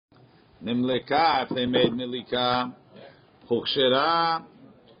Nimleka, if they made milika, hukshera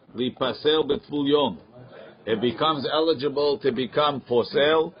lipasel betvul yom. It becomes eligible to become for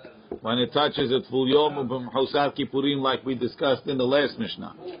sale when it touches a tvul yom ub'mchusar kippurim, like we discussed in the last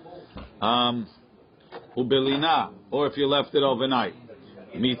Mishnah. Ubelina, or if you left it overnight.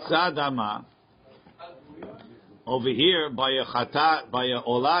 Mitzadama, over here by a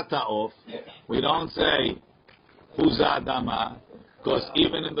olata of, we don't say huzadama, because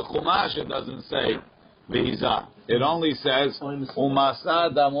even in the Chumash it doesn't say v'hizah. It only says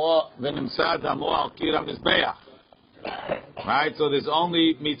umasa damo v'nimsa damo al kira mizbeach. Right, so there's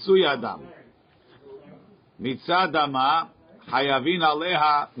only mitzui adam. Mitzadama hayavin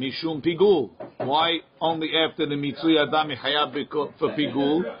aleha mishum pigul. Why only after the mitzui adam hayav for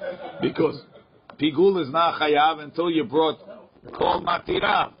pigul? Because pigul is not chayav until you brought kol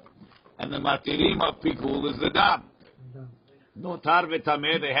matirav, and the matirim of pigul is the dam. Notar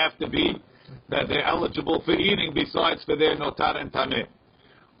v'tameh, they have to be that they're eligible for eating besides for their notar and tameh.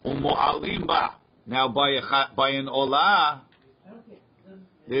 Umu'alim ba. Now by an olah,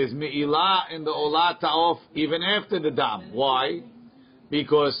 there's me'ilah in the olah ta'of even after the dam. Why?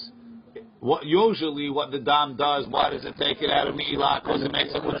 Because usually what the dam does, why does it take it out of me'ilah? Because it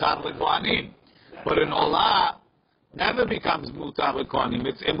makes it mutar l'kohanim. But an olah never becomes mutar l'kohanim.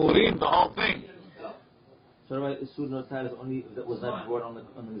 It's emurim, the whole thing. So the Isur Notar is only that was not brought on the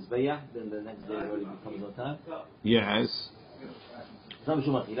Mizbeah, then the next day it already becomes Notar? Yes. It's not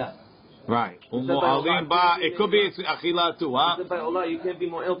Mishum Achila. Right. It could be it's Achila too, huh? By Allah, you can't be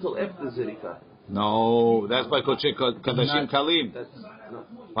more ill till after Zirika. No, that's by Koche Kadashim Kalim.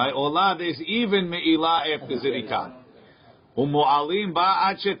 By Allah, there's even Me'ilah after Zirika. Umu'alim ba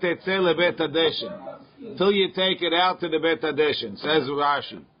ad shetetze lebet hadeshin. Till you take it out to the bet hadeshin. Says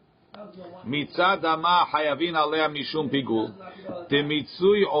Rashi. Mitzad ama hayavin alea mishum pigul. The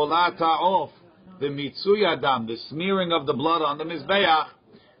mitzui ola ta'of. The mitzui adam, the smearing of the blood on the mizbeach.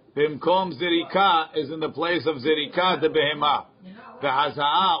 Bimkom zirika is in the place of zirika the behema. The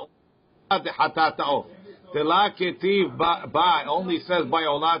hazaa the hatat ta'of. The la ketiv ba only says by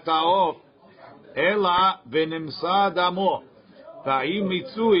ola ta'of. Ela v'nimsa damo. V'ayim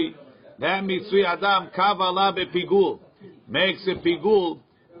mitzui, that mitzui adam kavala bepigul. Makes a pigul.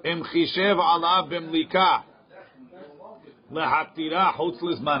 Im chishev alav b'mlika lehatira chutz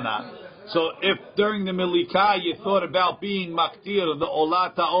lizmana. So if during the milika you thought about being maktir the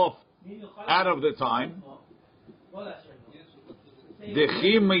olah ta'of out of the time,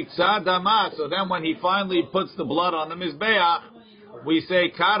 dechim mitzad dama. So then when he finally puts the blood on the mizbeach, we say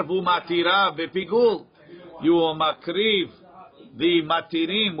karvu matira b'pigul. You will makriv the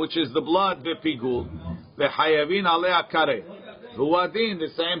matirim, which is the blood b'pigul, v'hayavin alea kareh. Huadin, the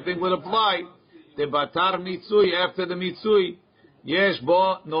same thing would apply. The batar mitzui, after the mitzui, yesh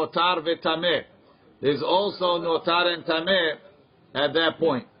bo notar v'tameh. There's also notar and tameh at that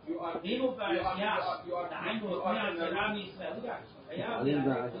point.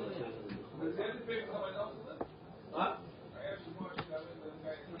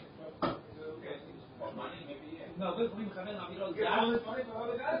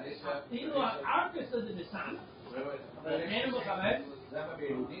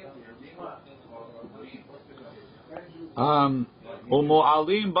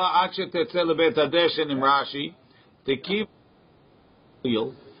 Umu'alim ba'at shetetze lebet hadeshin in Rashi to keep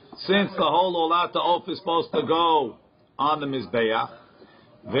since the whole olah ta'of is supposed to go on the mizbeach.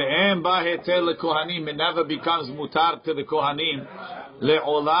 Ve'em ba'hetel lekohanim, it never becomes mutar to the kohanim.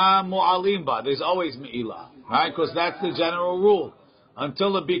 Le'olah mu'alim ba. There's always me'ilah, right? Because that's the general rule.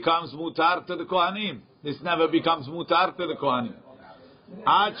 Until it becomes mutar to the kohanim, this never becomes mutar to the kohanim.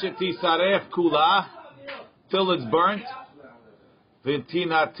 Ad shetisaref kula, till it's burnt.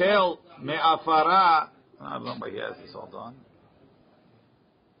 V'tinatel me'afara. I don't know if he has this. Hold on.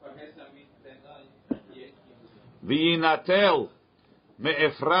 V'yinatel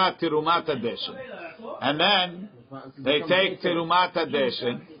me'efra tirumat hadeshin. And then they take tirumat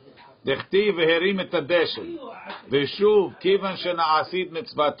hadeshin. Dechtiv v'herim et hadeshin. V'shuv kivan shena'asit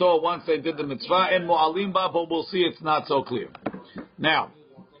mitzvato. Once they did the mitzvah, and mu'alim ba, but we'll see it's not so clear. Now,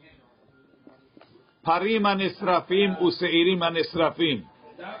 parim anisrafim useirim anisrafim.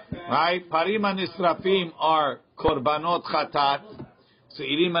 Right? Parim anisrafim are korbanot chatat.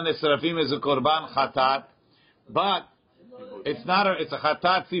 Seirim anisrafim is a korban chatat. But it's not it's a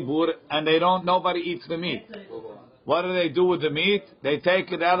chatat zibur, and nobody eats the meat. What do they do with the meat? They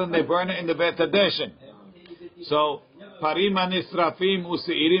take it out and they burn it in the bet hadeshin. So, parim anisrafim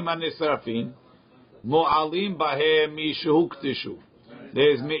useirim anisrafim mu'alim bahem mishuhuktishu.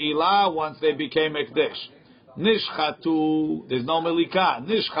 There's me'ilah once they became ekdesh. Nishchatu, there's no melika.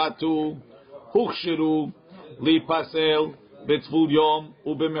 Nishchatu, hukshiru, lipasel, betzvul yom,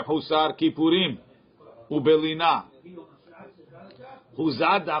 ubemechusar kippurim, ubelina.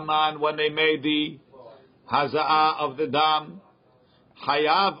 Huzad daman, when they made the haza'ah of the dam,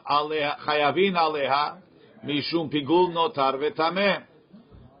 chayavin aleha, mishum pigul notar vetameh.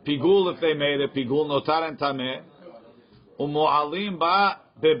 Pigul, if they made it, pigul notar and tameh. Umu'alim ba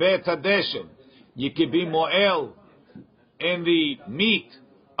bebet hadeshen. You could be mo'el in the meat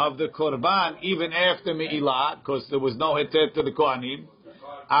of the korban even after me'ilah, because there was no heter to the kohanim.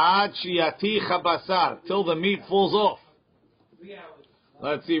 Ad shiyaticha basar, till the meat falls off.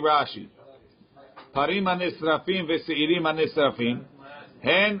 Let's see Rashi. Parim hanisrafim ve'seirim hanisrafim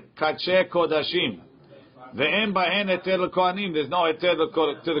hen kache kodashim ve'en bahen heter l'kohanim. There's no heter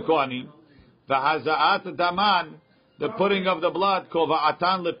to the kohanim. V'haza'at daman, the putting of the blood,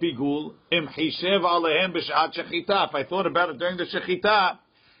 kova'atan lepigul im hishev alehem b'shat shechita. If I thought about it during the shechita,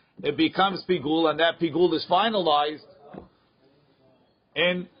 it becomes pigul, and that pigul is finalized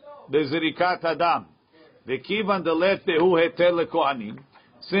in the zirikat adam. V'kivan delet tehu heter lekohanim.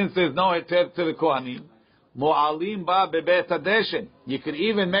 Since there's no heter to the kohanim, mo'alim ba bebet hadeshen. You could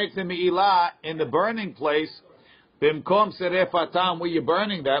even make the me'ilah in the burning place, bimkom seref atam, where you're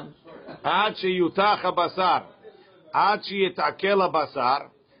burning them, ad sheyutach habasar. Ad sheyitakel habasar,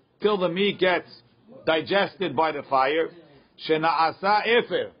 till the meat gets digested by the fire. Shena'asa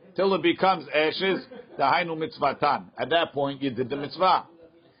efer, till it becomes ashes. Dahainu mitzvatan. At that point, you did the mitzvah.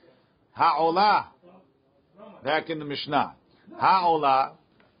 Ha'olah, back in the Mishnah. Ha'olah,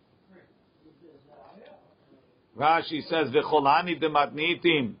 Rashi says, v'cholani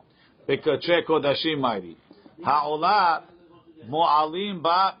dematnitim b'kache kodashim ma'iri. Ha'olah mo'alim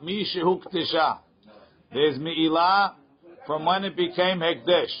ba mi shehu ktesha. There's me'ilah from when it became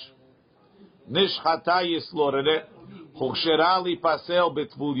hekdesh. Nishchata yislorere chukshera lipasel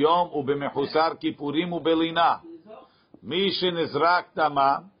betvul yom ubemechusar kippurim ubelina. Mi shenizrak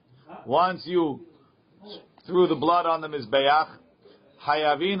tama. Once you threw the blood on the mizbeach,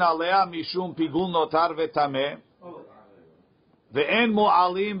 hayavin alea mishum pigul notar vetameh ve'en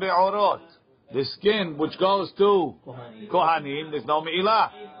mu'alim be'orot. The skin which goes to kohanim, there's no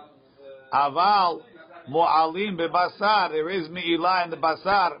me'ilah. Aval mu'alim bebasar, there is me'ilah in the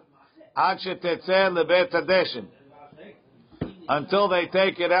basar, ad shetetzeh lebet hadeshen, until they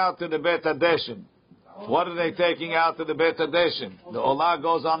take it out to the bet hadeshen. What are they taking out to the bet hadeshen? The olah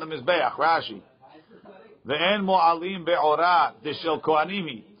goes on the mizbeach. Rashi. Ve'en mu'alim be'orah deshel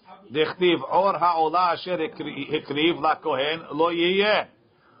kohanimi dechtiv or ha'olah asher hekriv lakohen lo yiyeh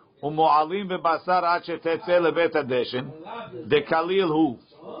u'mu'alim bebasar ad shetetzeh lebet hadeshen dekalil hu.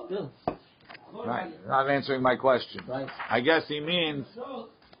 Right, not answering my question. Right. I guess he means,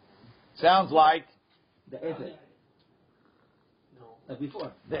 sounds like The efed. No,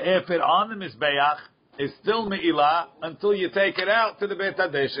 before. the efed on the mizbeach is still me'ilah until you take it out to the bet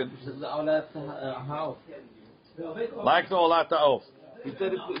hadeshen. How? Like the olat ha'of. He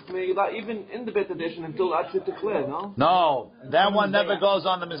said it's me'ilah even in the bet edition until Ad declare, no? No, that one never goes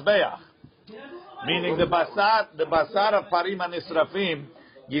on the mizbeach. Meaning the basar of parim hanisrafim,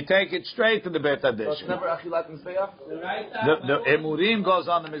 you take it straight to the bet So it's hadeshen. never achilat mizbeach? The emurim goes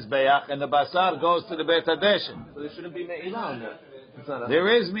on the mizbeach and the basar goes to the bet hadeshen. So there shouldn't be me'ilah on there. It's not There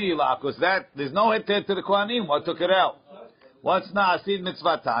is me'ilah, because there's no heter to the kohanim. What took it out? What's na'asid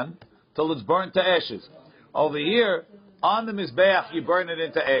mitzvatan? Till it's burnt to ashes. Over here, on the mizbeach, you burn it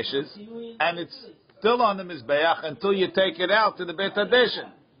into ashes, and it's still on the mizbeach until you take it out to the bet hadeshen.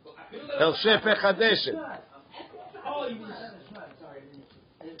 El shefech hadeshen.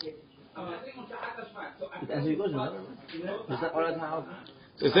 As he goes, remember? Is that olat ha'of?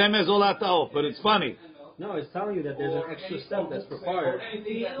 It's the same as olat ha'of, but it's funny. No, it's telling you that there's an extra step that's required.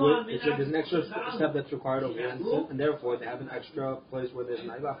 There's an extra step that's required over here, and therefore they have an extra place where there's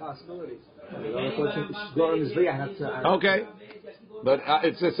not possibilities. Okay, but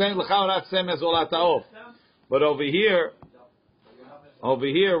it's the same. L'chaorat same as olat ha'of, but over here,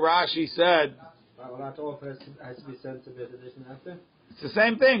 Rashi said Olat ha'of has to be sent to the tradition after. it's the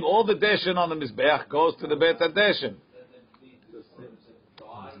same thing. All the deshin on the mizbeach goes to the bet hadeshen.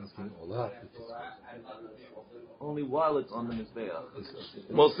 only while it's on the mizbeach.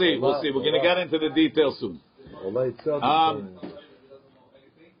 We'll see. We're going to get into the details soon.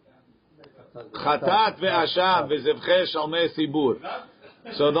 Chatat ve'asham ve'zevche shalmei sibur.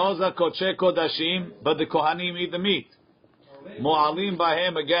 So those are koche kodashim, but the kohanim eat the meat. Mo'alim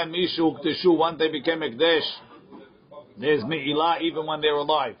bahem, again, mishu ukteshu, once they became ekdesh. There's me'ilah even when they're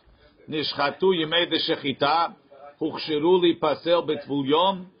alive. Nishchatu, you made the shechita. Hukshiru li pasel betvul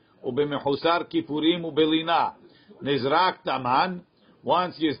yom, ובמחוסר כיפורים ובלינה. נזרק דמן,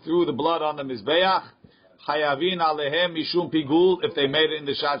 once you threw the blood on the mizbeach, חייבים עליהם משום פיגול, if they made it in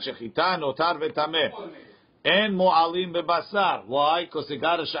the שעת שחיטה, נותר וטמא. אין מועלים בבשר. Why? Because they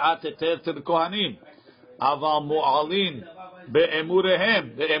got a שעת היתר to the kohanim. אבל מועלים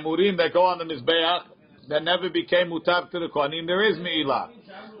באמוריהם, the emurim that go on the mizbeach, that never became mutar to the kohanim, there is me'ilah.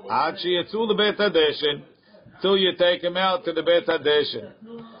 עד שיצאו לבית הדשן, till you take him out to the בית הדשן.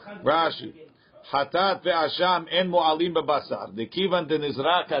 Rashi. חטאת ואשם אין מועלים בבשר. דכיוון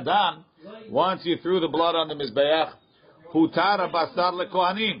דנזרק אדם, once you threw the blood on the mizbeach, הותר הבשר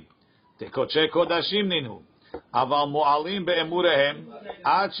לכהנים. תקודשי קודשים נינו. אבל מועלים באמוריהם,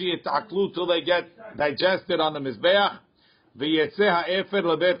 עד שיתעכלו till they get digested on the mizbeach, ויצא האפר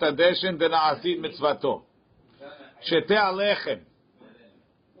לבית הדשן דנעשית מצוותו. שתי הלחם.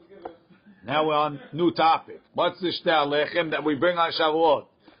 Now we're on new topic. What's the shte alechem that we bring on Shavuot?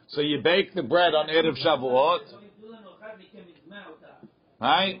 So you bake the bread on Erev Shavuot,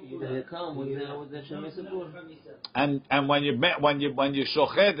 right? And when you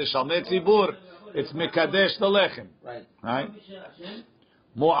shochet the shalmei tzibur, it's mekadesh the lechem, right?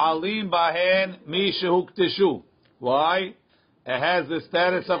 Mu'alim bahen mi shehukteshu. Why? It has the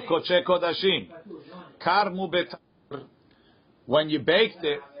status of kodesh kodashim. Karmu bet. When you baked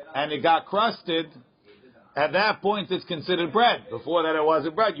it and it got crusted, at that point it's considered bread. Before that it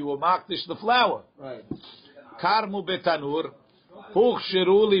wasn't bread. You were makdish the flour. Right. Karmu betanur,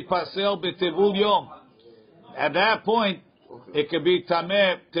 huchshiru li pasel betevul yom. At that point, it could be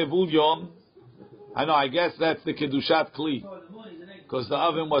tameh tevul yom. I guess that's the kedushat kli, because the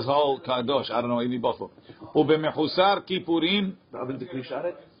oven was whole kadosh. I don't know any buffer. Ubemechusar kipurim. The oven to kli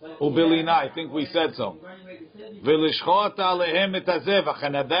sharet. Ubelina. I think we said so. Velishchot alehem et hazevach.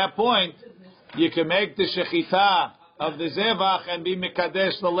 And at that point, you can make the shechita of the zevach and be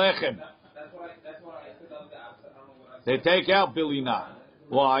mekadesh the lechem. They take out bilina.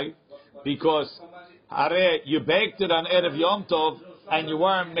 Why? Because are you baked it on Erev Yom Tov and you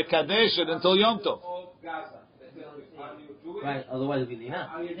weren't mekadesh it until Yom Tov. Right. Otherwise, bilina.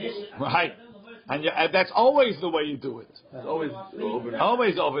 Right. And that's always the way you do it. It's always overnight.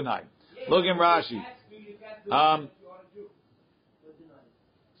 Always overnight. Look in Rashi. An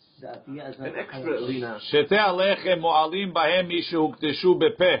extra lina. שתי הלחם מועלים בהם מי שהוקדשו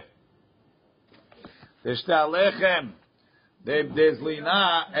בפה. שתי הלחם, there's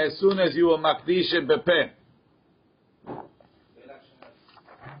lina as soon as you are makdish it בפה.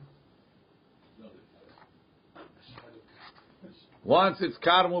 Once it's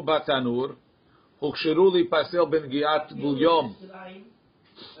karmu batanur, הוכשרו להיפסל בנגיעת בוליום.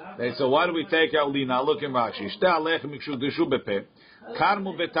 So why do we take out lina? Look in Rashi. שתי הלחם שהוקדשו בפה.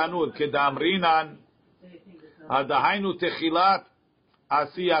 Karmu betanur kedamrinan adahainu techilat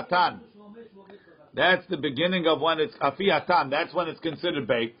asiyatan. That's the beginning of when it's afiyatan. That's when it's considered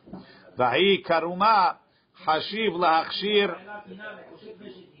baked. Vahi karuma hashiv lahachshir.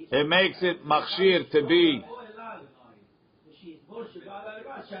 It makes it machshir to be.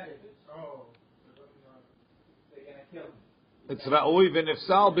 It's ra'ui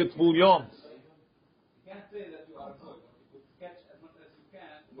v'nifsal b'tvul yom.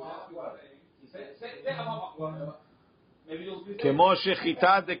 כמו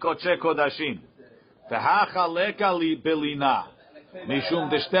שחיטה דקודשי קודשים. והחלקה לי בלינה. משום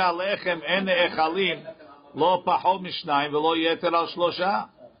דשתי הלחם אין נאכלים לא פחות משניים ולא יתר על שלושה.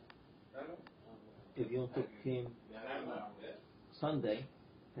 If Yom Tov came Sunday,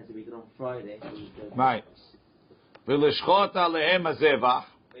 has to be done on Friday. Right. ולשחוט עליהם הזבח.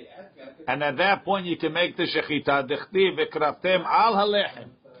 And at that point you can make the shechita. דכתיב וקרבתם על הלחם.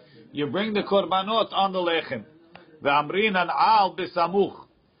 You bring the korbanot on the lechem. Ve'amrinan al besamuch.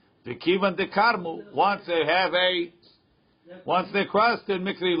 V'kivan de karmu. Once they're crusted,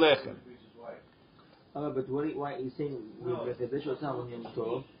 mikri lechem. But why are you saying Mekadesh Otam on Yom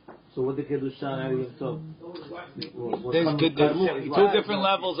Tov? So what the kedusha on Yom Tov? There's two different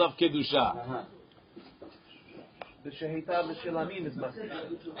levels of kedusha. The shehita b'shilamim is must.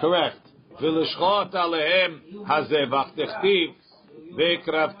 Correct. V'lishchot alehem hazevach techtiv.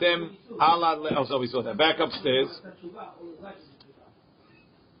 Ve'kravtem ala. Oh, so we saw that. Back upstairs.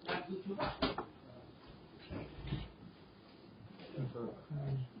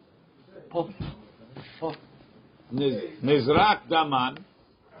 Nizrak daman.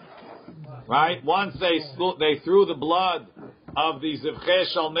 Right. Once they threw the blood of the zivchei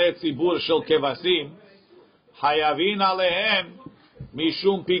shalmei tzibur shel kevasim, hayavin alehem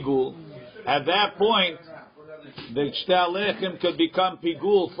mishum pigul. At that point, the shtei alechem could become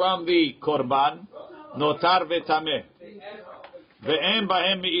pigul from the korban, notar vetameh. Ve'en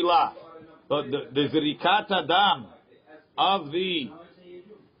bahem me'ilah. But the zrikat adam of the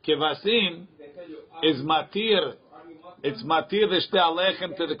kevasim is matir. It's matir the shtei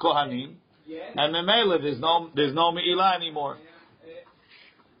alechem to the kohanim, and memela there's no me'ilah anymore.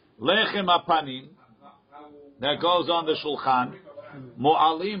 Lechem apanim that goes on the shulchan.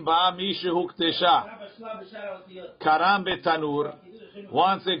 Mu'alim ba mishehu ktesha. Karam betanur.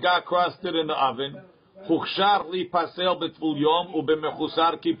 Once it got crusted in the oven, hukshar li pasel betvul yom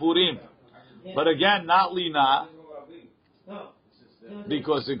ubemechusar kippurim. But again, not lina,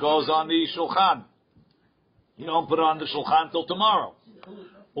 because it goes on the shulchan. You don't put it on the shulchan till tomorrow.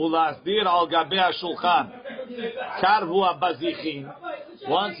 Ulasdir al gabei shulchan. Karvu abazichin.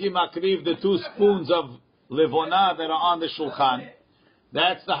 Once you makriv the 2 spoons of levona that are on the shulchan,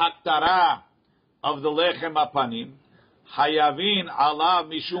 that's the haktara of the lechem apanim. Hayavin alav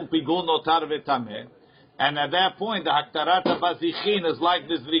mishum pigul notar vetameh. And at that point, the haktarat abazichin is like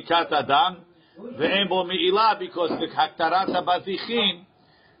the zrikat adam. Ve'en bo me'ilah, because the haktarat abazichin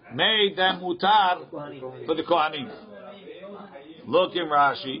made them mutar for the kohanim. Look in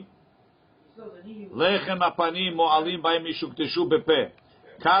Rashi. Lechem apanim mo'alim b'hem mishukteshu bepeh.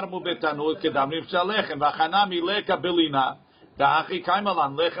 Karmu betanur kedamrim shalechem. V'chanami leka belina. Da'achi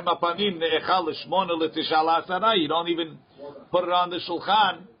kaimalan lechem apanim ne'echal l'shmona l'tishal asara. You don't even put it on the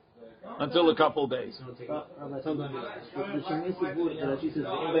shulchan until a couple days. The Shemesi Bur, Rashi says,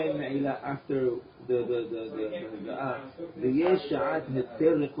 after the Yesh Sha'at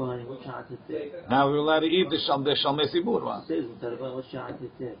Heter leKohanim. What Sha'at Heter? Now we're allowed to eat the Shalmesi Bur. It says, what Sha'at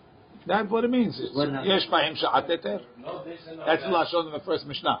Heter? That's what it means. Yesh Ba'im Sha'at Heter. That's the Lashon in the first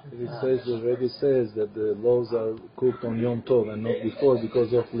Mishnah. It says, the Rebbe says that the loaves are cooked on Yom Tov and not before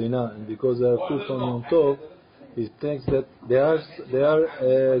because of Lina. And because they are cooked on Yom Tov, he thinks that they are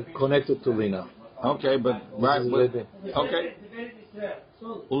connected to Lina. Okay, but right. Okay.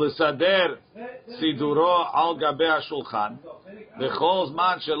 Ulesader siduro al gabei hashulchan v'chol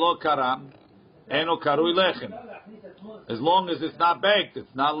zman shelo karam eno karui lechem. As long as it's not baked,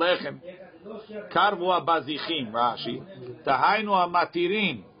 it's not lechem. Karvu abazichim, Rashi. Tahainu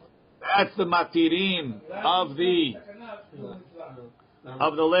amatirin. That's the matirin of the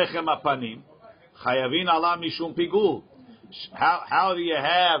lechem apanim. Chayavin ala mishum pigul. How do you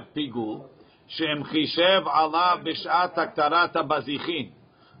have pigul? Shem chishev ala b'shat haktarat habazichin.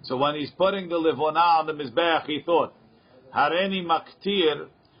 So when he's putting the levona on the mizbeach, he thought, Hareni maktir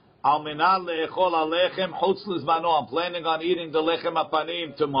al menal le'echol alechem chutz lizmano. I'm planning on eating the lechem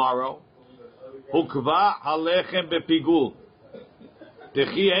apanim tomorrow. Hukva alechem bepigul.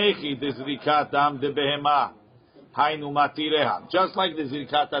 Techi echi dezrikat dam de behema. Hainu matireha. Just like the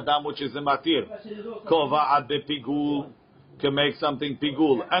zrikat adam, which is the matir. Kova ad bepigul, can make something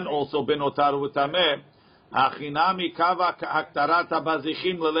pigul. And also benotar utameh. Achinami kava haktarat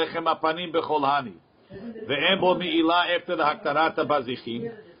habazichim lelechem apanim bechol hani. Ve'en bo mi'ilah after the haktarat habazichim.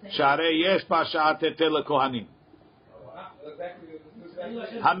 Sharei yesh pa sha'at heter lekohanim.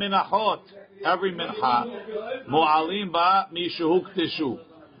 Haminachot, every mincha, mu'alim ba mishehu kteshu.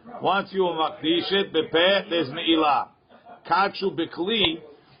 Once you makdish it, bepeh, there's me'ilah. Kachu bekli,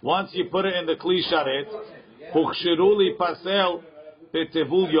 once you put it in the kli sharet, hukshiru li pasel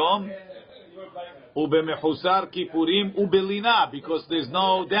betevul yom, ubemechusar kippurim ubelina, because there's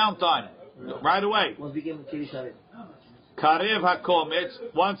no downtime. Right away. Karev hakometz,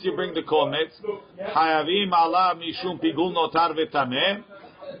 once you bring the kometz, hayavim ala mishum pigul notar vetameh,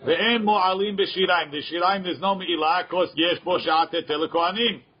 ve'en mo'alim b'shiraim. The shiraim, there's no me'ilah, because yesh po sha'at heter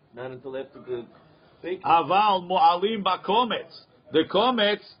lekohanim. Not until after the baking. Aval mu'alim ba'kometz. The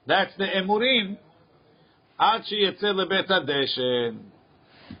kometz, that's the emurim. Ad she'yetze lebet hadeshen.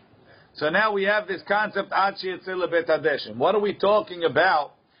 So now we have this concept, ad she'yetze lebet hadeshen. What are we talking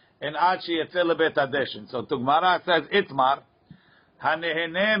about in ad she'yetze lebet hadeshen? So Tugmara says, Itmar,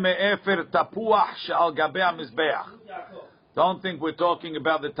 hanehene me'efer tapuach she'al gabei hamizbeach. Don't think we're talking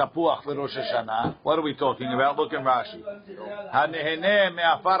about the tapuach for Rosh Hashanah. What are we talking about? Look in Rashi. Hanehene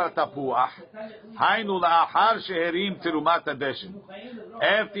me'afar tapuach. Hainu la'achar sheherim terumat hadeshen.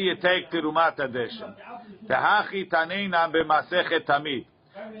 After you take terumat hadeshen. Tehachi taneina b'masechet tamid.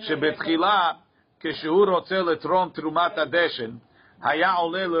 Shebetchila, כשהוא רוצה לתרום תרומת הדשן, היה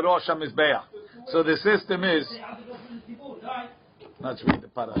עולה לראש המזבח. So the system is, let's read the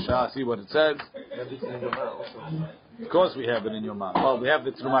parasha, see what it says. Of course we have it in your mouth. Well, we have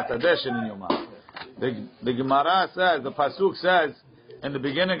the Trumat HaDeshen in your mouth. The Gemara says, the Pasuk says, in the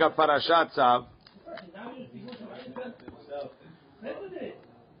beginning of Parashat Tzav,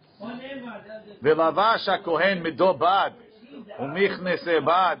 V'lavash HaKohen mido bad, u'michnese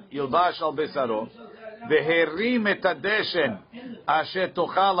bad, yilbash al besaro, v'herim et HaDeshen, אשר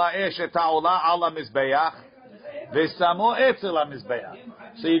תאכל האש את העולה על המזבח, ושמו אצל המזבח.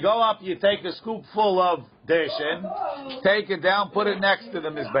 So you go up, you take a scoop full of deshen, take it down, put it next to the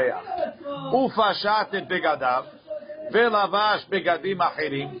mizbeach. ופשט את בגדיו, ולבש בגדים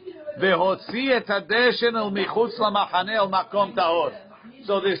אחרים, והוציא את הדשן אל מחוץ למחנה אל מקום טהור.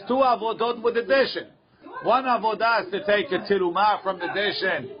 So there's two avodot with the deshen. One avodah is to take a tirumah from the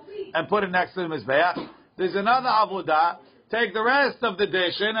deshen and put it next to the mizbeach. There's another avodah, take the rest of the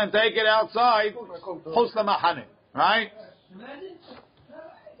deshen and take it outside, chutz lamachane, right?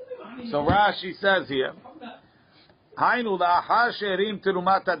 So Rashi says here, Hainu la'achar she'erim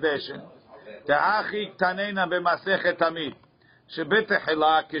tirumat hadeshen, te'achi ktanena b'masechet tamid,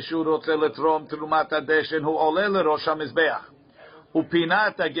 שבתחילה כשהוא רוצה לתרום תרומת הדשן הוא עולה לראש המזבח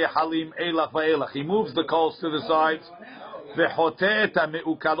ופינת הגחלים אילך ואילך. He moves the coals to the sides וחוטא את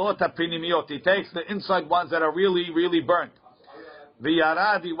המעוקלות הפנימיות. He takes the inside ones that are really burnt.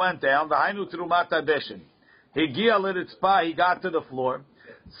 וירד, he went down, והיינו תרומת הדשן. הגיע לרצפה, he got to the floor.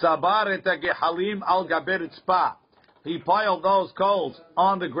 סבר את הגחלים על גבי רצפה. He piled those coals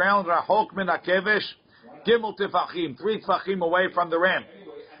on the ground רחוק מן הכבש. Gimel tefachim, 3 tefachim away from the ram.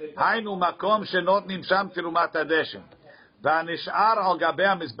 Hainu makom shenotnim sham tirumat hadeshen. V'anishar al gabei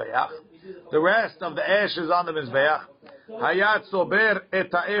hamizbeach. The rest of the ash is on the mizbeach. Hayat sober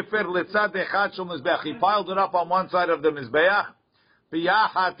et ha'efer letzad echad shel mizbeach. He piled it up on one side of the mizbeach.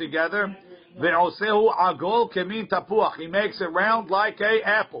 Biyachad together. Ve'osehu agol kemin tapuach. He makes it round like a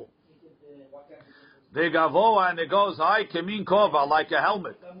apple. Ve'gavoa, and it goes high kemin kova, like a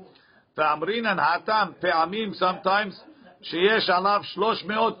helmet. V'amrinan hatam pe'amim, sometimes sheyesh alav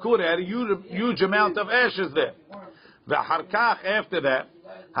 300 kureh, a huge amount of ashes there. V'harkach, after that,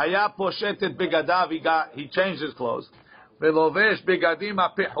 haya poshetet begadav, he changed his clothes. V'lovesh begadim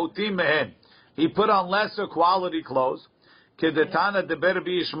apichutim mehen, he put on lesser quality clothes. Kedetana deber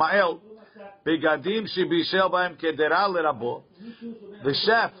b'Yishmael, begadim shebishel b'hem kedera l'rabo. The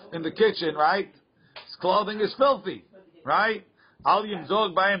chef in the kitchen, right? His clothing is filthy, right? Al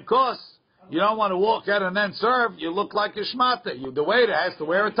yimzog b'hem kos. You don't want to walk out and then serve. You look like a shmata. The waiter has to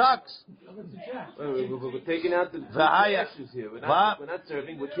wear a tux. We're taking out the ashes here. We're not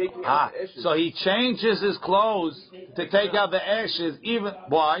serving. We're taking out the ashes. So he changes his clothes to take out the ashes. Even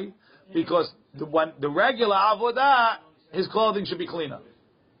why? Because when the regular avodah, his clothing should be cleaner.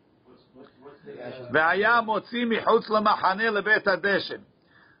 Ve'aya motzi michutz lamachane lebet hadeshen.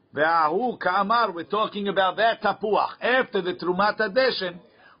 Ve'ahu ka'amar. We're talking about that tapuach after the trumat hadeshen.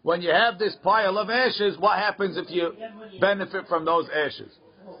 When you have this pile of ashes, what happens if you benefit from those ashes?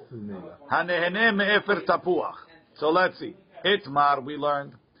 Hanehene me'efer tapuach. So let's see. Itmar, we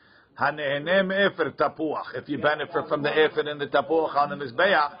learned. Hanehene me'efer tapuach. If you benefit from the efer and the tapuach on the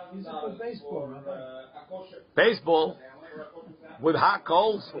mizbeach. Baseball. With hot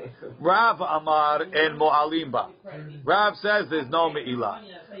coals. Rav Amar en Mo'alimba. Rav says there's no me'ilah.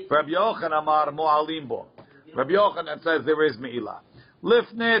 Rabbi Yochanan Amar Mo'alimbo. Rabbi Yochanan says there is me'ilah.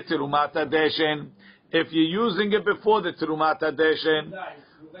 Lifne tirumat hadeshen. If you're using it before the tirumat hadeshen,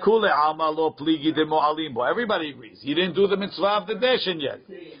 kule alma lo pligi de mo'alimbo. Everybody agrees. You didn't do the mitzvah of the deshen yet.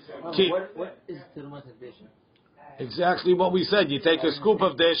 What is tirumat hadeshen? Exactly what we said. You take a scoop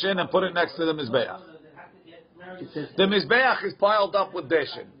of deshen and put it next to the mizbeach. The mizbeach is piled up with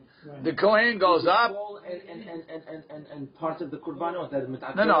deshen. The kohen goes up. And parts of the kurbanot.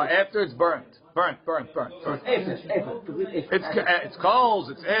 No. After it's burnt. It's coals.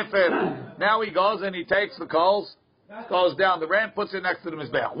 It's efer. Now he goes and he takes the coals, goes down the ramp, puts it next to the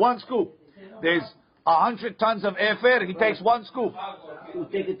mizbeach. One scoop. There's 100 tons of efer. He takes one scoop. You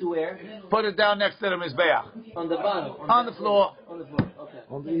take it to where? Put it down next to the mizbeach. On the bottom. On the floor. On the floor. Okay.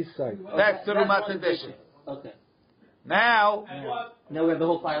 On the east side. That's the Rumat Hadeshen. Okay. Now we have the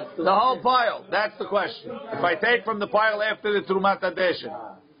whole pile. The whole pile. That's the question. If I take from the pile after the Trumat Hadeshen,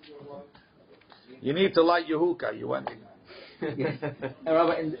 you need to light your hookah. You want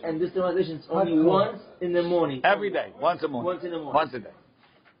and this Trumat Hadeshen is only once in the morning. Every day. Once a morning. Once in the morning. Once a day.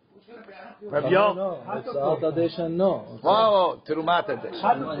 Rabbi No, it's Out Hadeshen, no. Whoa, Trumat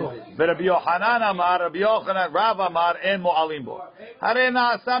Hadeshen. Rabbi Yochanan Amar, Rabbi Yochanan, Rav Amar, en Mo'alim bo. Hare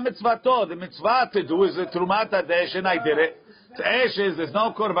na'asa mitzvato. The mitzvah to do is the Trumat Hadeshen. I did it. It's ashes. There's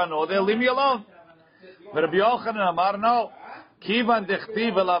no korbanot. They'll leave me alone. Rabbi Yochanan Amar, no. Kivan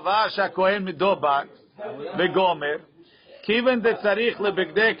dechtiv elavash hakohen midobat vegomer. Kivan detzarich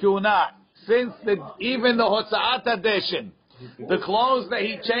lebegdei kiuna. Since even the Hotza'at Hadeshen, the clothes that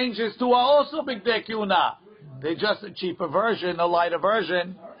he changes to are also bigdei kiuna. They're just a cheaper version, a lighter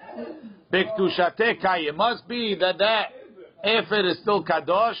version. Biktushate kai. It must be that efer is still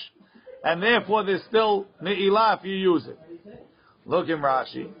kadosh, and therefore there's still me'ilah if you use it. Look in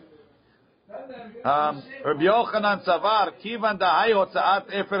Rashi. Rabbi Yochanan Savar, Kivan Dahai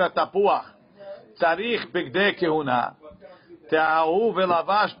Hotzaat Efer HaTapuach, Tzarich Bigdei Kehuna, Te'ahu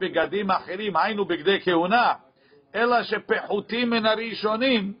Velavash Begadim Achirim, Hainu Bigdei Kehuna, Ela Shepechutim Min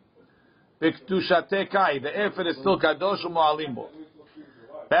HaRishonim, B'Kedushatei Kai, the Efer is still Kadosh U'Mo'alim Bo.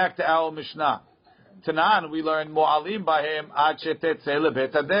 Back to our Mishnah. Tanan, we learn Mo'alim Bahem Ad Shetetzeh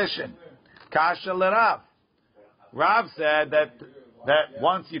Lebet HaDeshen. Kasha L'Rav. Rav said that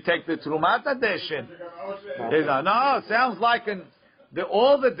once you take the Trumat HaDeshen, no, sounds like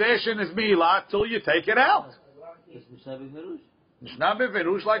all the Deshen is Milah till you take it out. Mishnah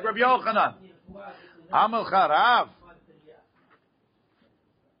Beferush like Rabbi Yochanan. Amel Charav.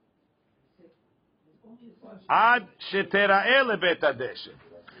 Ad Shetera'eh Lebet HaDeshen.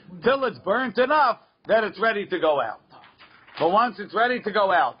 Till it's burnt enough that it's ready to go out. But once it's ready to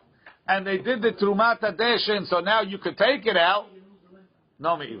go out, and they did the Trumat HaDeshen, so now you could take it out,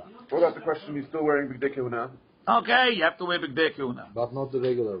 no me'ilah. What about the question, he's still wearing Bigdei Kehuna? Okay, you have to wear Bigdei Kehuna. But not the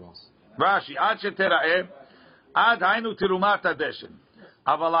regular ones. Rashi, Ad Shetera'eh, Ad Hainu Trumat HaDeshen.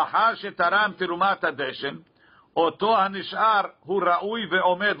 Aval Achar Shetaram Trumat HaDeshen, Oto HaNishar Hu Ra'ui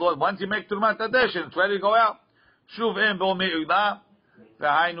Ve'omed. Once you make Trumat HaDeshen, it's ready to go out. Shuv Em Bo Me'ilah.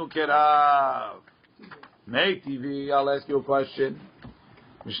 V'hainu Kerav. Meitivi, I'll ask you a question.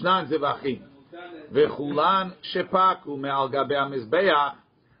 Mishnah Zevachim. V'chulan shepaku me'al gabei hamizbeach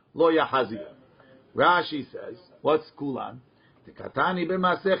lo yahazir. Rashi says, what's kulan? Tekatani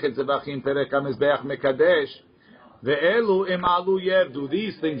b'masechet Zevachim perek hamizbeach mekadesh. Ve'elu im alu yerdu.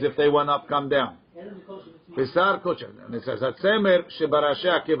 These things, if they went up, come down. V'sar kosher. And it says, hatzemer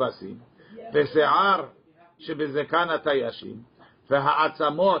shebarashei hakevasim. V'se'ar shebezekan hatayashim.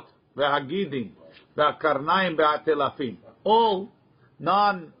 V'ha'atzamot. V'hagidim. V'hakarnaim v'hatelafim. All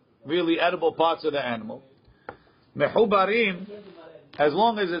non-really edible parts of the animal. Mehubarim, as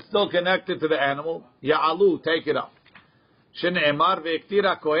long as it's still connected to the animal, ya'alu, take it up. Shene'emar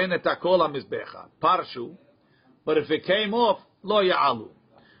ve'ektira kohen et hakol hamizbecha. Parshu, but if it came off, lo ya'alu.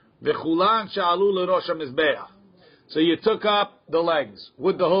 V'chulan she'alu l'rosh hamizbeach. So you took up the legs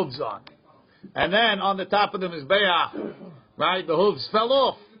with the hooves on. And then on the top of the mizbeach, right, the hooves fell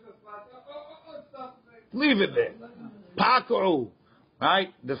off. Leave it there. Pak'u.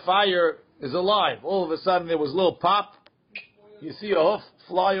 Right? The fire is alive. All of a sudden there was a little pop. You see a hoof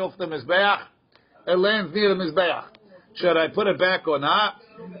fly off the mizbeach. It lands near the mizbeach. Should I put it back or not?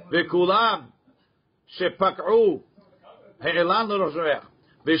 V'kulam shepak'u he'elan l'rosh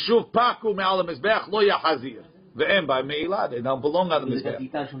v'shuv paku me'al mizbeach lo yahazir. Ve'em by me'ilah. They don't belong on the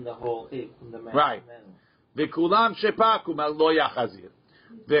mizbeach. Right. V'kulam shepaku me'al lo yahazir.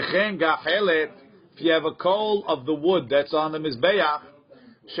 V'chen gachelet. If you have a coal of the wood that's on the mizbeach,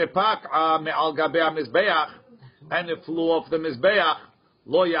 shepak'a me'al gabei mizbeach, and it flew off the mizbeach,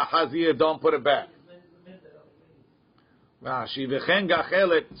 lo yahazir, don't put it back. Rashi v'chen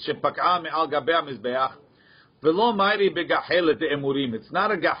gachelet shepak'a me'al gabei mizbeach, v'lo ma'iri begachelet de'emurim. It's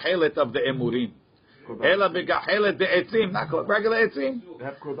not a gachelet of the emurim. Ela begachelet de'etzim, not regular etzim. They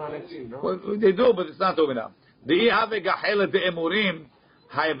have korban etzim, no? Well, they do, but it's not over now. De'iha begachelet de'emurim,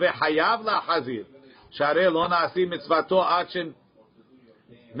 hayav la'hazir. שהרי לא נעשי מצוותו עד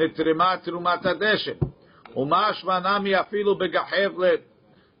שנתרמה תרומת הדשן. ומה שמנמי אפילו בגחלת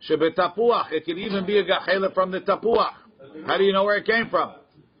שבתפוח. It can even be a גחלת from the תפוח. How do you know where it came from?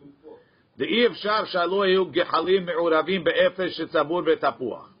 דאי אפשר שלא יהיו גחלים מעורבים באפס שצבור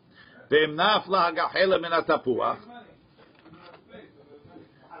בתפוח. ואם נפלה הגחלת מן התפוח,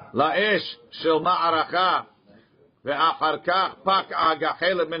 לאש של מערכה, ואחר כך פקעה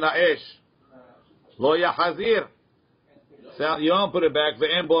הגחלת מן האש, Lo yahazir. So you don't put it back.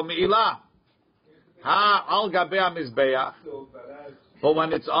 Ve'em bo me'ilah. Ha al gabei mizbeach. But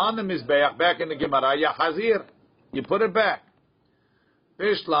when it's on the mizbeach, back in the Gemara, yahazir. You put it back.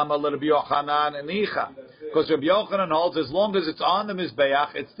 Bishlam al Rabbi Yochanan and Icha. Because Rabbi Yochanan holds as long as it's on the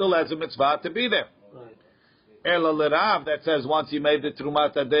mizbeach, it still has a mitzvah to be there. Ela l'Rav that says once you made the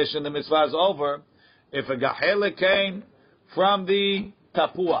Trumat HaDeshen, the mitzvah is over. If a gahela came from the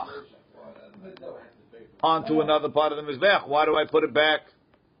tapuach onto another part of the mizbeach, why do I put it back?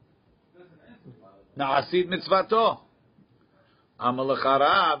 Na'asid mitzvato.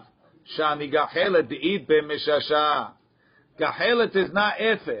 Amalacharav shani gachelet de'id be'meshasha. Gachelet is not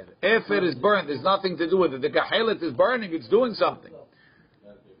efer. Efer is burnt. There's nothing to do with it. The gachelet is burning. It's doing something.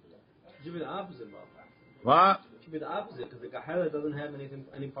 It should be the opposite, Bob. What? It should be the opposite because the gachelet doesn't have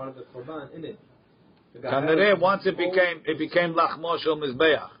any part of the korban in it. Kanareh, once it became lachmo shel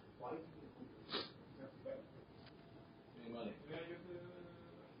mizbeach.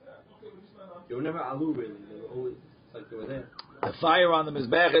 They were never alu really. They were always like they were there. The fire on the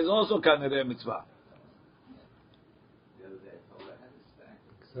Mizbech is also Kanireh Mitzvah.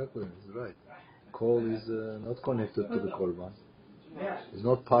 Exactly, he's right. Coal is not connected to the Korban. It's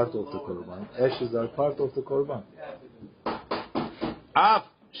not part of the Korban. Ashes are part of the Korban. Af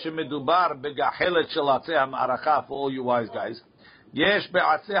shemidubar begahelet shel atzei ha'ma'aracha, for all you wise guys. Yesh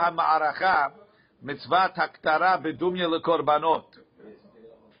be'atzei ha'ma'aracha mitzvat haktara bedumya lekorbanot.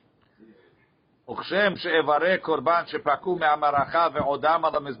 וכשם שאיברי קורבן שפקעו מהמערכה ועודם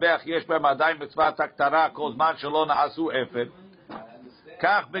על המזבח יש בהם עדיין מצוות הקטרה כל זמן שלא נעשו אפד,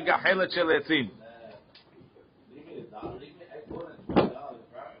 כך בגחלת של עצים.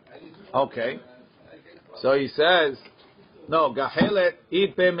 Okay, so he says, no, gahelet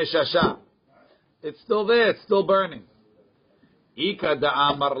eat be mishasha. It's still there, it's still burning. Ika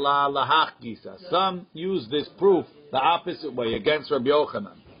da'amar la lahach gisa. Some use this proof the opposite way against Rabbi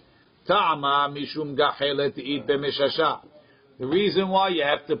Yochanan. Ta'ama mishum gahelet eat be mishasha. The reason why you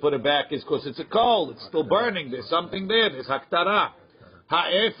have to put it back is because it's a coal. It's still burning. There's something there. There's haktara.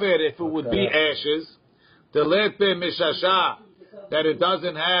 Ha'efer, if it would be ashes, telet be mishasha, that it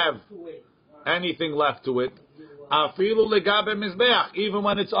doesn't have anything left to it. Afilu legabe mizbeach, even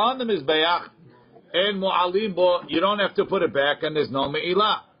when it's on the mizbeach, and mu'alim bo, you don't have to put it back, and there's no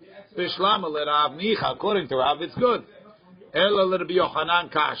me'ilah. Bishlama l'Rav Nicha, according to Rav, it's good. Ela l'Rabbi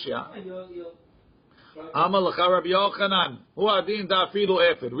Yochanan kashya. Amal l'cha Rabbi Yochanan, hu adin da'afilu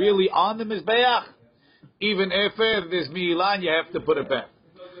efer. Really, on the mizbeach, even efer, there's me'ilah, and you have to put it back.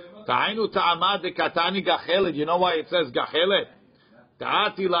 Ta'ainu ta'amad de katani gachelet. You know why it says gachelet?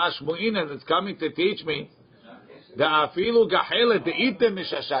 Ta'ati la'ashmu'in, and it's coming to teach me. Da'afilu gachelet de'item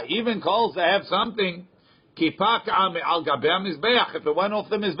mishasha. Even calls that have something. Kipak'a me'al gabeh mizbeach. If it went off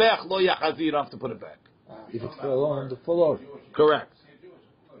the mizbeach, lo yachazir, you don't have to put it back. If it fell on the floor. Correct.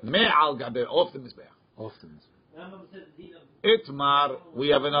 Me'al gabeh, off the mizbeach. Off the mizbeach. Itmar, we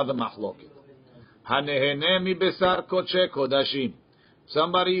have another machloket. Hanehene mi besar koche kodashim.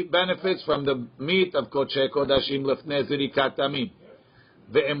 Somebody benefits from the meat of koche kodashim lefnei zirikat tamim.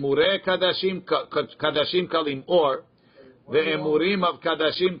 Ve'emurei kadashim kalim, or ve'emurim of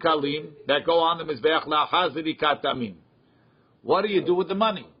kadashim kalim that go on the mizbeach la'achar zirikat tamim. What do you do with the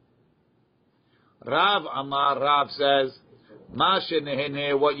money? Rav Amar, Rav says, ma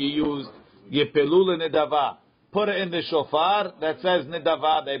shenehene, what you use, yepelu nedava. Put it in the shofar that says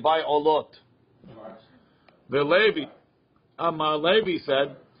nedava. They buy olot. The Levi, Amar Levi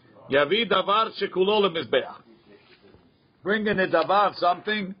said, yavi davar shekulo lemizbeach. Bring in a nedava,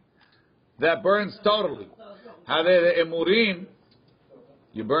 something that burns totally. Have the emurim,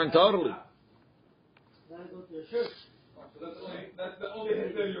 you burn totally. That's the only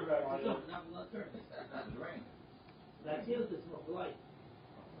thing that you're back.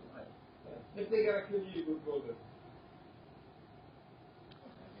 If they got a clean, you would go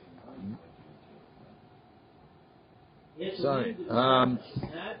there. Sorry.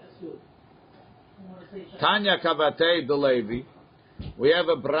 Tanya Kavatei the Levi. We have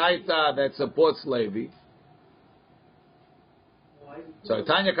a Braita that supports Levi. So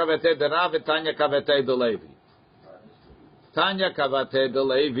Tanya Kavatei the Rav and Tanya Kavatei the Levi. Tanya Kavatei the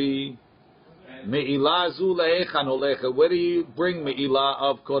Levi. Me'ilah zu le'echan olecha. Where do you bring me'ilah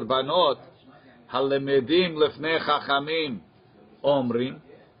of korbanot? Halemedim lefnei chachamim omrim.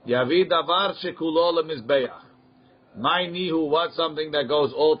 Yavi davar shekulo lemizbeach. My nihu, what's something that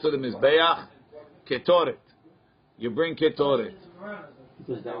goes all to the mizbeach? Ketoret. You bring ketoret.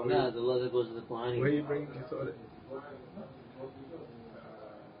 Because the law that goes to the Kohanim. Where you bring ketoret?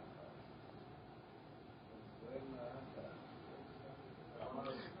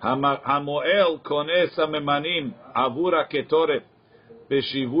 Hamoel kone samemanim avura ketoret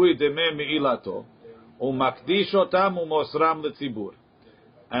beshivui deme me'ilato umakdish otam umosram letzibur.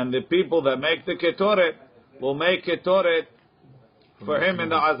 And the people that make the ketoret will make ketoret for him in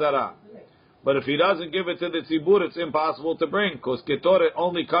the azara. But if he doesn't give it to the tzibur, it's impossible to bring, because ketoret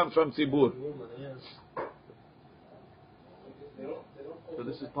only comes from tzibur. So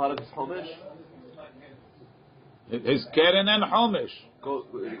this is part of his homish? His keren and homish.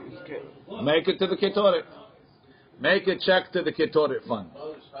 Make it to the ketoret. Make a check to the ketoret fund.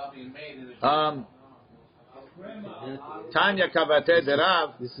 Tanya Kavatei de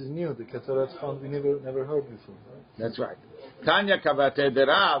Rav. This is new. The ketoret fund we never heard before. Right? That's right. Tanya Kavatei de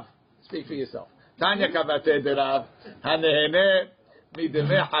Rav. Speak for yourself. Tanya Kavatei de Rav. Hanehene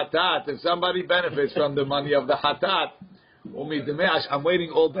mideme hatat. If somebody benefits from the money of the hatat, I'm waiting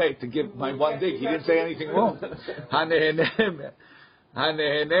all day to give my one dig. He didn't say anything wrong. Hanehene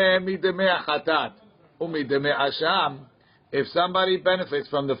mideme hatat. Umideme asham. If somebody benefits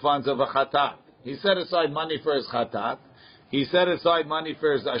from the funds of a chatat, he set aside money for his chatat, He set aside money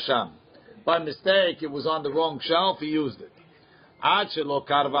for his asham. By mistake, it was on the wrong shelf. He used it. Ad shelo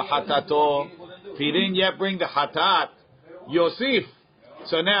karva hatato. If he didn't yet bring the hatat, Yosef.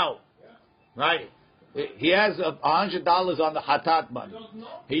 So now, right? He has $100 on the hatat money.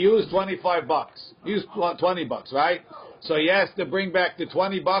 He used $25. He used $20, right? So he has to bring back the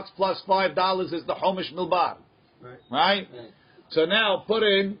 $20 plus $5 is the Homish Milbar, right? So now put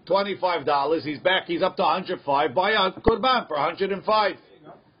in $25. He's back. He's up to 105. Buy a korban for 105.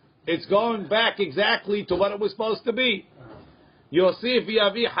 It's going back exactly to what it was supposed to be. Yosef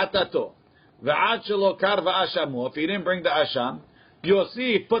yavi hatato ve'ad shelo karva ashamo. If he didn't bring the asham,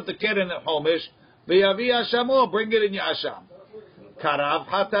 Yosef put the kid in the Homish. V'yavi ashamo, bring it in your asham. Karav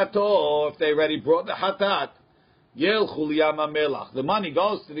hatato, if they already brought the hatat, yelchu liyama melach. The money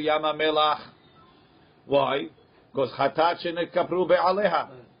goes to the yama melach. Why? Because hatat shenekapru be'aleha.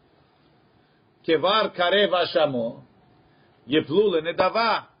 Kevar karev ashamo, yiplu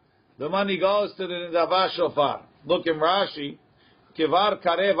lenedava. The money goes to the nedava shofar. Look in Rashi. Kevar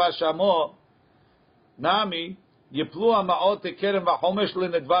karev ashamo, nami, Yiplu ha'ma'ot tekerem v'chomesh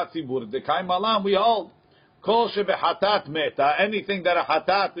l'nedvat tzibur. Dekai malam, we hold. Kol shebehatat meta, anything that a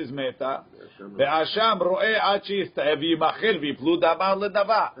hatat is meta, ve'asham ro'eh ad she'ista'eh v'yimachir v'yiplu damar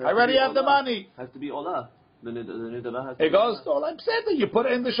l'dava. I already have the money. Has to be olah. The nedava has to be It goes to olah. I'm saying that you put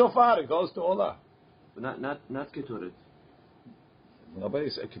it in the shofar, it goes to olah. But not ketoret. Nobody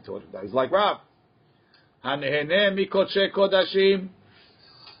said ketoret. He's like Rav. Hanehene mikotche kodashim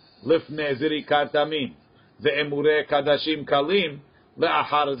lifnei zirikat damim. The emure kadashim kalim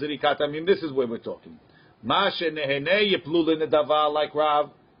le'achar zirikat amim. This is where we're talking. Ma shenehene yiplu l'nedava like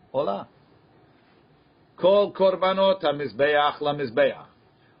Rav ola. Kol korbanot hamizbeach lamizbeach.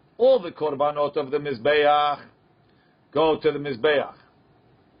 All the korbanot of the mizbeach go to the mizbeach.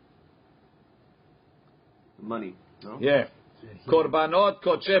 Money, no? Yeah. Korbanot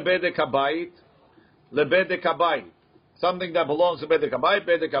koche bedek habayit lebedek habayit. Something that belongs to bedek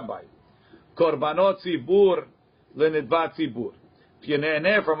habayit. Korbanot tzibur lenedvat tzibur. If you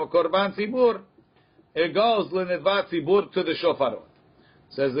nehene from a korban tzibur, it goes lenedvat tzibur to the shofarot.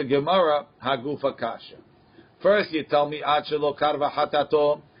 Says the Gemara, hagufa kasha. First you tell me, ad shelo karva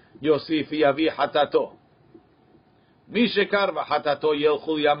hatato, Yosef yavi hatato. Mi shekarva hatato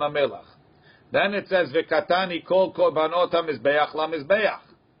yelchul yam hamelach. Then it says, vekatani kol korbanot hamizbeach lamizbeach.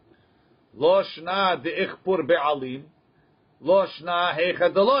 Lo shna de'ichpur be'alim, lo shna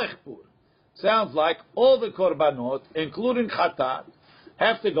heicha de lo ichpur. Sounds like all the korbanot, including chatat,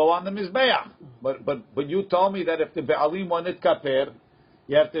 have to go on the mizbeach. But you told me that if the be'alim wanted kaper,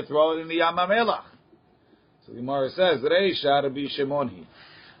 you have to throw it in the Yam HaMelach. So the Gemara says, Reisha Rabbi Shimon.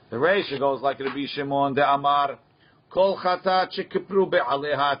 The Reisha goes like Rabbi Shimon, the Amar, Kol chatat shekipru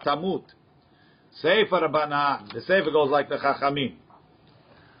be'aleha tamut. Sefer Rabbanan. The Sefer goes like the Chachamim.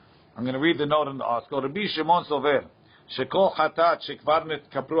 I'm going to read the note in the article. Rabbi Shimon Sover. שכל חטאת שכבר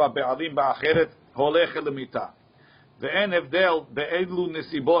נתכפרו הבעלים באחרת הולך למיתה. ואין הבדל באילו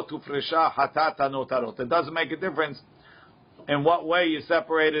נסיבות הופרשה חטאת הנותרות. It doesn't make a difference in what way you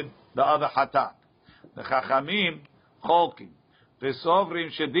separated the other חטאת. The חכמים חולקים וסוברים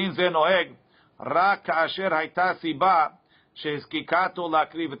שדין זה נוהג רק כאשר הייתה סיבה שהזקיקתו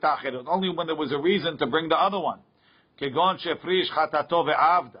להקריב את האחרת. Only when there was a reason to bring the other one. כגון שהפריש חטאתו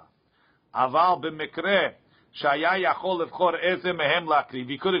ועבדה. אבל במקרה Shaya yachol levchor eze mehem lakriv.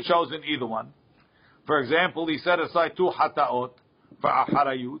 He could have chosen either one. For example, he set aside 2 hataot for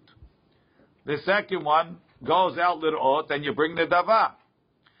acharayut. The second one goes out lirot, and you bring the dava.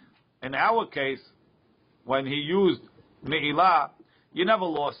 In our case, when he used me'ilah, you never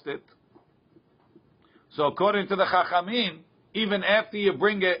lost it. So according to the chachamim, even after you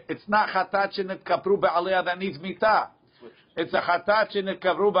bring it, it's not chatat shenet kapru be'aliyah that needs mitah. It's a chatat shenet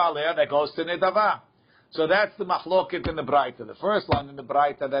kapru be'aliyah that goes to nedava. So that's the machloket in the Braita. The first line in the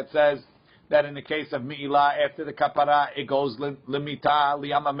Braita that says that in the case of Mi'ilah, after the kapara, it goes limita,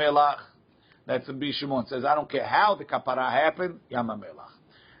 liyam hamelach. That's in Bishimon. Says, I don't care how the kapara happened, yam hamelach.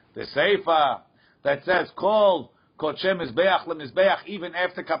 The Seifa that says, kol kodshe mizbeach lemizbeach, even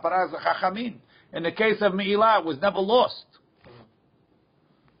after kapara is a chachamim. In the case of Mi'ilah, it was never lost.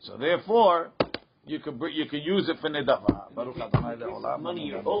 So therefore, you can use it for nedava. Money,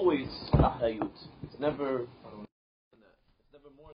 you're always ahayut. It's never